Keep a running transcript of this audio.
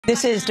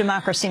This is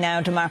Democracy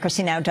Now!,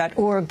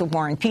 democracynow.org, The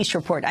War and Peace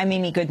Report. I'm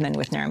Amy Goodman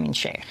with Nermeen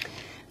Sheikh.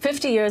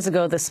 50 years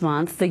ago this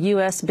month, the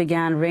U.S.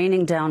 began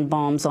raining down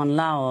bombs on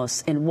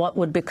Laos in what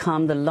would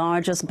become the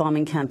largest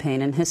bombing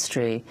campaign in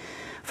history.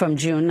 From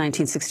June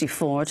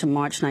 1964 to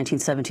March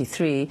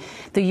 1973,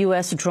 the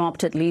U.S.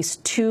 dropped at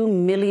least 2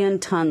 million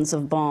tons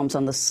of bombs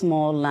on the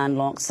small,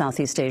 landlocked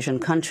Southeast Asian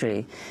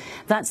country.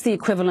 That's the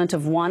equivalent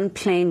of one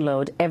plane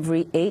load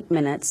every 8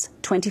 minutes,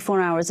 24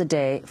 hours a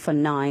day for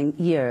 9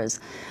 years,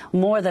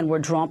 more than were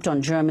dropped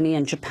on Germany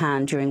and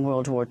Japan during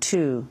World War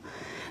II.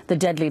 The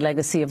deadly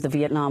legacy of the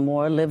Vietnam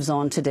War lives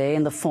on today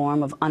in the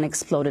form of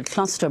unexploded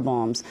cluster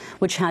bombs,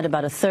 which had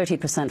about a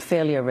 30%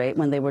 failure rate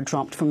when they were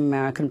dropped from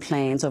American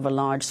planes over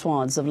large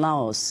swaths of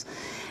Laos.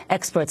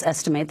 Experts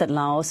estimate that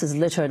Laos is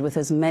littered with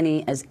as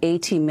many as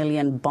 80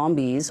 million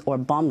bombies, or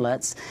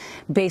bomblets,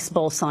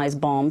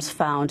 baseball-sized bombs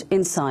found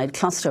inside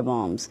cluster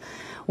bombs.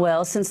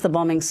 Well, since the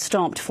bombing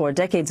stopped 4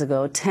 decades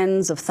ago,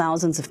 tens of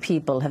thousands of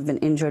people have been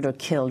injured or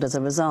killed as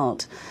a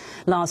result.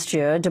 Last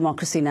year,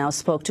 Democracy Now!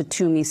 Spoke to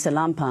Tumi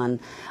Selampan,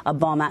 a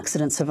bomb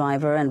accident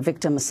survivor and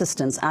victim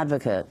assistance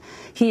advocate.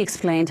 He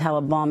explained how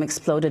a bomb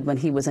exploded when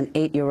he was an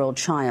 8-year-old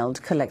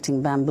child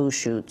collecting bamboo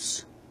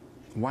shoots.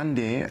 One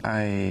day,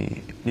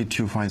 I need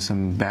to find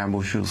some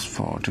bamboo shoots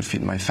to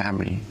feed my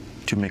family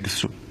to make a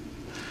soup.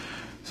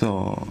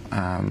 So,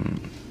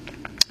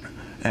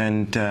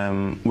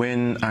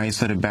 when I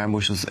saw the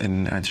bamboo shoots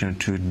and I tried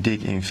to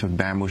dig in for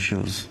bamboo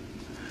shoots,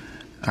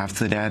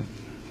 after that,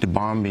 the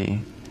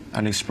bombing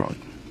unexploded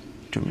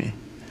to me.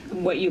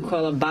 What you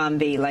call a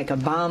bombie, like a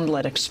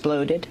bomblet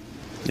exploded?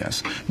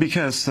 Yes,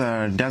 because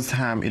that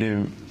time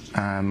in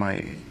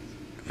my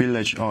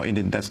village or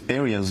in that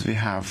areas we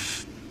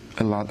have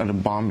a lot of the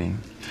bombing,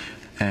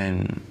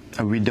 and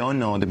we don't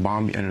know the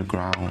bombing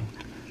underground.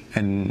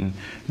 And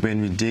when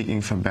we dig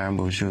in for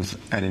bamboo shoots,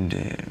 and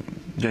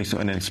just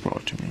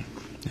explode to me.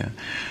 Yeah,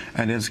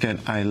 and that's good.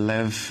 I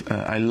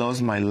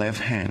lost my left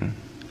hand,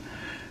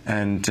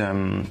 and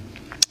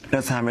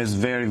that time is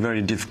very,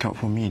 very difficult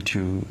for me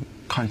to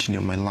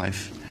continue my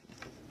life.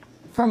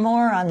 For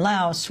more on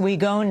Laos, we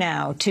go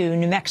now to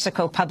New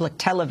Mexico Public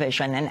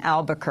Television in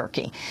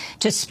Albuquerque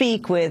to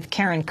speak with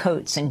Karen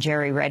Coates and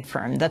Jerry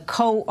Redfern, the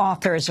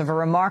co-authors of a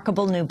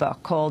remarkable new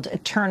book called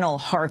Eternal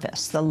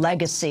Harvest, The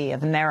Legacy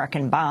of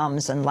American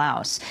Bombs in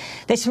Laos.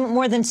 They spent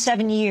more than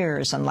 7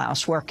 years in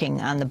Laos working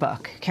on the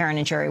book. Karen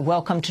and Jerry,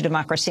 welcome to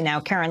Democracy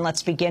Now! Karen,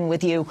 let's begin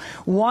with you.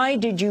 Why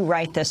did you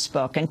write this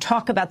book? And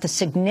talk about the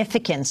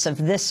significance of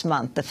this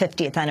month, the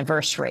 50th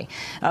anniversary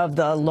of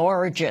the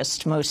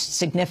largest, most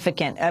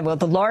significant,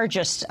 the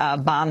largest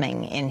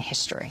bombing in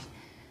history.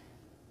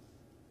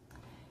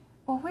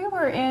 Well, we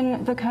were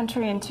in the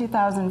country in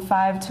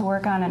 2005 to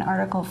work on an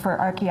article for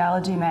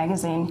Archaeology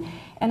magazine.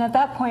 And at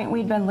that point,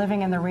 we'd been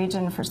living in the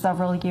region for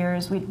several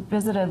years. We'd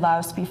visited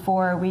Laos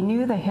before. We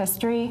knew the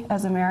history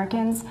as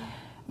Americans,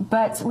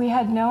 but we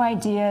had no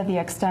idea the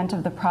extent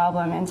of the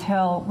problem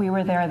until we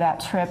were there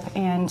that trip.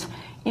 And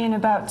in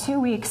about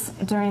 2 weeks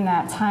during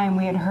that time,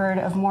 we had heard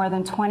of more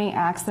than 20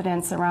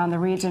 accidents around the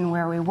region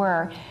where we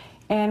were.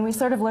 And we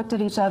sort of looked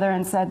at each other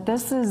and said,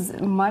 this is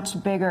a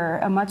much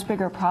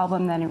bigger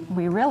problem than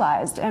we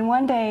realized. And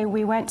one day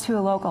we went to a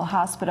local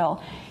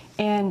hospital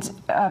and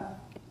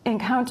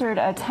encountered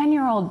a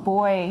 10-year-old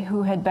boy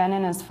who had been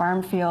in his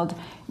farm field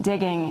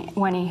digging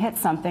when he hit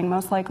something,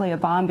 most likely a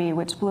bombie,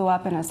 which blew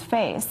up in his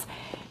face.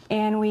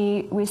 And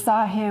we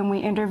saw him, we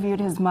interviewed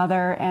his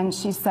mother, and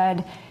she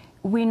said,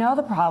 we know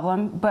the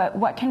problem, but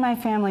what can my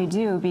family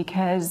do?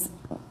 Because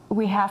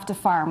we have to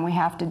farm, we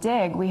have to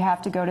dig, we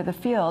have to go to the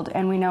field,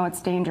 and we know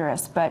it's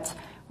dangerous, but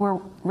we're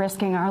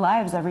risking our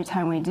lives every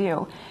time we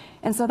do.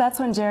 And so that's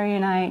when Jerry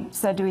and I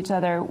said to each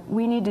other,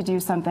 we need to do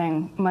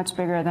something much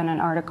bigger than an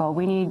article.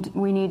 We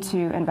need to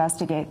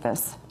investigate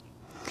this.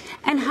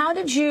 And how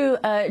did you,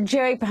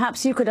 Jerry,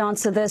 perhaps you could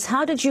answer this,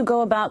 how did you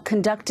go about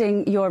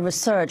conducting your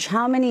research?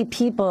 How many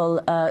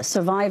people,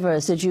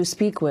 survivors, did you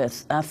speak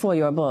with for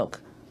your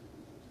book?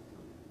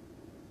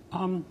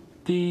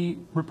 The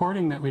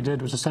reporting that we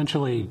did was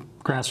essentially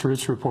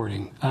grassroots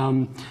reporting.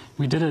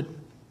 We did it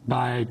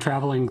by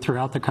traveling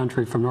throughout the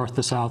country from north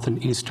to south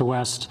and east to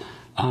west,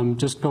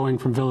 just going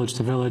from village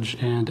to village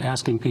and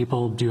asking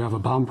people, do you have a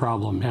bomb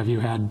problem? Have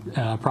you had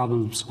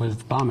problems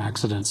with bomb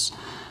accidents?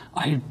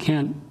 I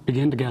can't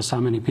begin to guess how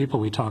many people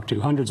we talked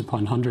to, hundreds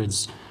upon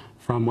hundreds,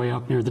 from way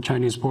up near the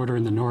Chinese border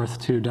in the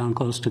north to down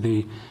close to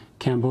the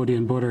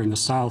Cambodian border in the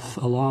south,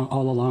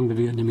 all along the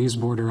Vietnamese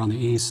border on the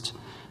east,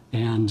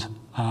 and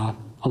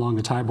along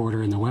the Thai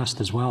border in the west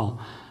as well.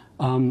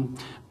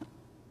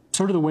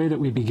 Sort of the way that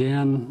we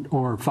began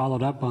or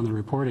followed up on the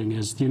reporting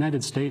is the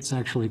United States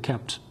actually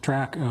kept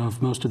track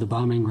of most of the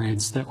bombing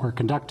raids that were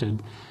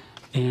conducted.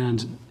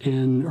 And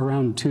in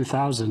around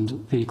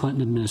 2000, the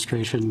Clinton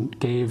administration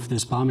gave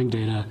this bombing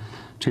data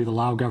to the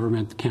Lao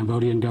government, the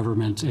Cambodian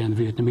government, and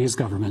the Vietnamese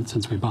government,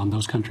 since we bombed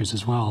those countries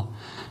as well,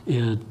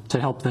 to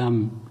help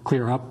them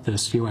clear up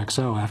this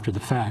UXO after the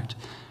fact.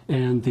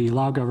 And the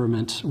Lao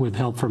government, with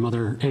help from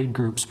other aid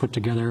groups, put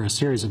together a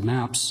series of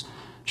maps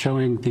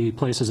showing the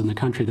places in the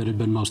country that had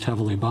been most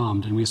heavily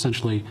bombed. And we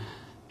essentially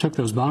took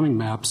those bombing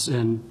maps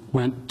and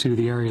went to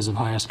the areas of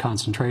highest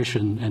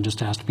concentration and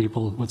just asked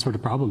people what sort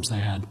of problems they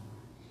had.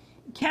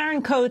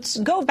 Karen Coates,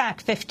 go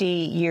back 50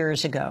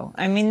 years ago.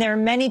 I mean, there are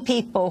many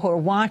people who are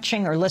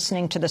watching or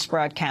listening to this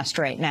broadcast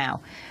right now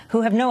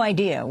who have no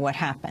idea what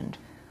happened.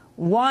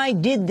 Why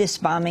did this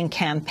bombing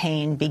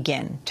campaign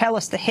begin? Tell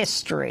us the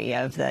history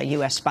of the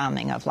U.S.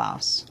 bombing of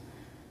Laos.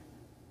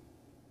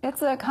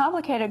 It's a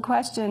complicated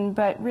question,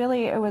 but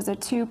really it was a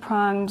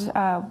two-pronged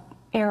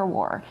air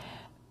war.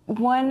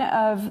 One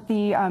of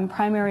the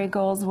primary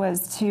goals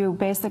was to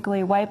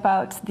basically wipe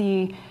out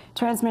the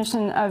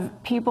transmission of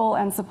people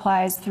and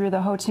supplies through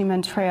the Ho Chi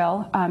Minh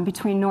Trail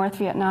between North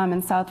Vietnam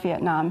and South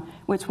Vietnam,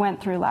 which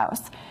went through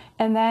Laos.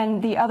 And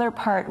then the other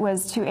part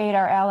was to aid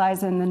our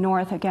allies in the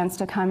north against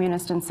a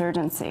communist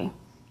insurgency.